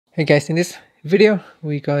Hey guys, in this video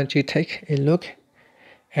we're going to take a look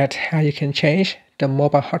at how you can change the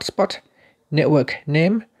mobile hotspot network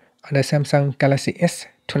name on the Samsung Galaxy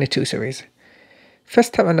S22 series.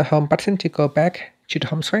 First, tap on the home button to go back to the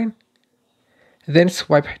home screen. Then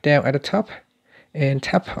swipe down at the top and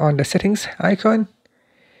tap on the settings icon.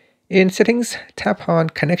 In settings, tap on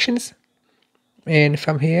connections, and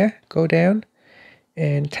from here go down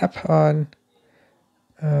and tap on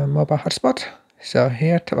mobile hotspot. So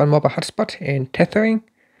here, tap on mobile hotspot and tethering.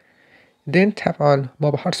 Then tap on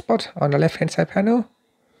mobile hotspot on the left hand side panel.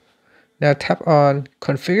 Now tap on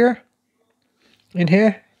configure. In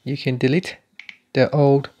here, you can delete the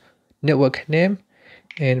old network name,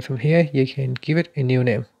 and from here you can give it a new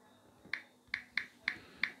name.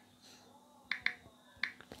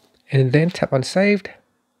 And then tap on saved.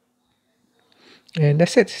 And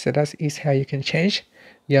that's it. So that is how you can change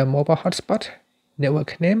your mobile hotspot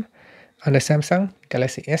network name on the Samsung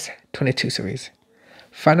Galaxy S22 series.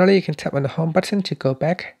 Finally, you can tap on the home button to go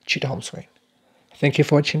back to the home screen. Thank you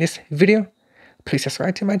for watching this video. Please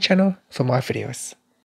subscribe to my channel for more videos.